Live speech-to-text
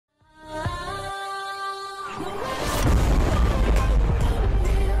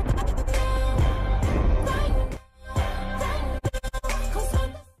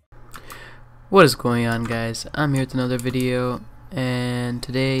What is going on, guys? I'm here with another video, and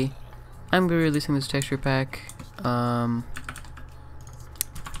today I'm going to be releasing this texture pack. I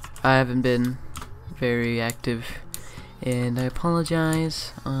haven't been very active and I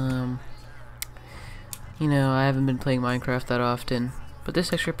apologize. I haven't been playing Minecraft that often, but this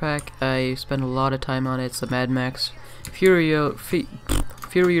texture pack I spent a lot of time on it. It's the MADMAX Fury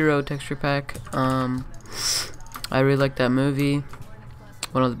Road texture pack. I really like that movie.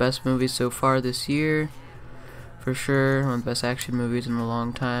 One of the best movies so far this year, for sure. One of the best action movies in a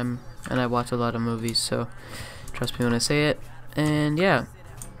long time, and I watch a lot of movies, so trust me when I say it. And yeah,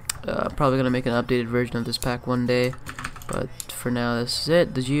 probably gonna make an updated version of this pack one day, but for now this is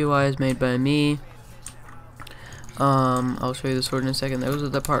it. The GUI is made by me. I'll show you the sword in a second. Those are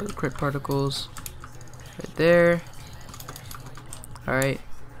the crit particles right there. Alright,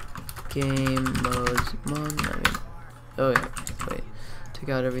 game modes. Oh yeah, wait. Take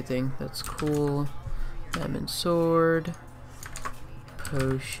out everything. That's cool. Diamond sword,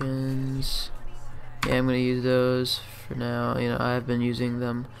 potions. Yeah, I'm gonna use those for now. I've been using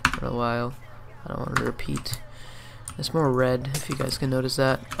them for a while. I don't want to repeat. It's more red, if you guys can notice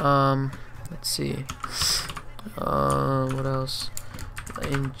that. Let's see. What else?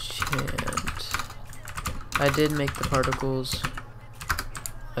 Enchant. I did make the particles,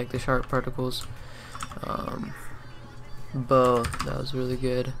 like the sharp particles. Bow, that was really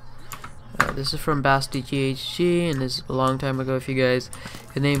good. This is from Basti GHG, and this is a long time ago. If you guys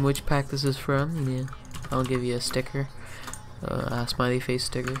can name which pack this is from, yeah, I'll give you a sticker, a smiley face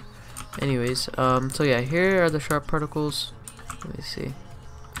sticker. Anyways, so yeah, here are the sharp particles. Let me see.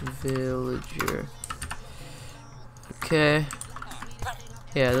 Villager. Okay.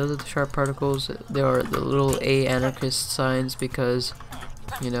 Yeah, those are the sharp particles. They are the little A anarchist signs because,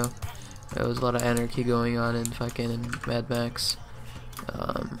 there was a lot of anarchy going on in fucking MADMAX.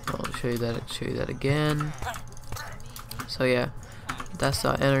 I'll show you that again. So yeah, that's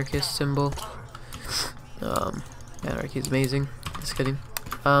the anarchist symbol. Anarchy is amazing. Just kidding.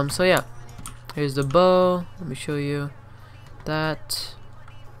 So yeah, here's the bow. Let me show you that.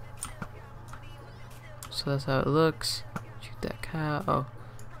 So that's how it looks. Shoot that cow. Oh,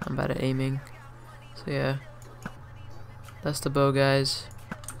 I'm bad at aiming. So yeah, that's the bow, guys.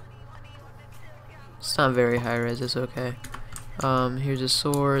 It's not very high res, it's okay. Here's a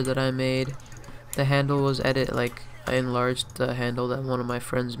sword that I made. The handle was I enlarged the handle that one of my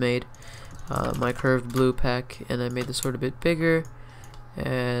friends made. My curved blue pack, and I made the sword a bit bigger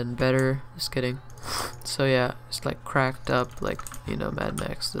and better. Just kidding. So yeah, it's like cracked up, like,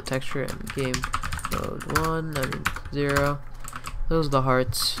 MADMAX, the texture, and game mode 0. Those are the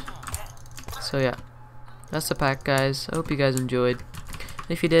hearts. So yeah, that's the pack, guys. I hope you guys enjoyed.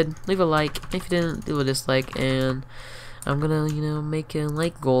 If you did, leave a like. If you didn't, leave a dislike. And I'm gonna, make a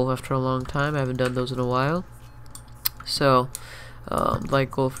like goal after a long time. I haven't done those in a while. So,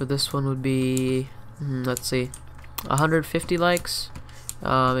 like goal for this one would be, let's see, 150 likes.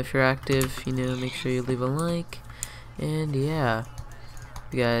 If you're active, make sure you leave a like. And yeah,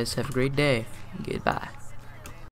 you guys have a great day. Goodbye.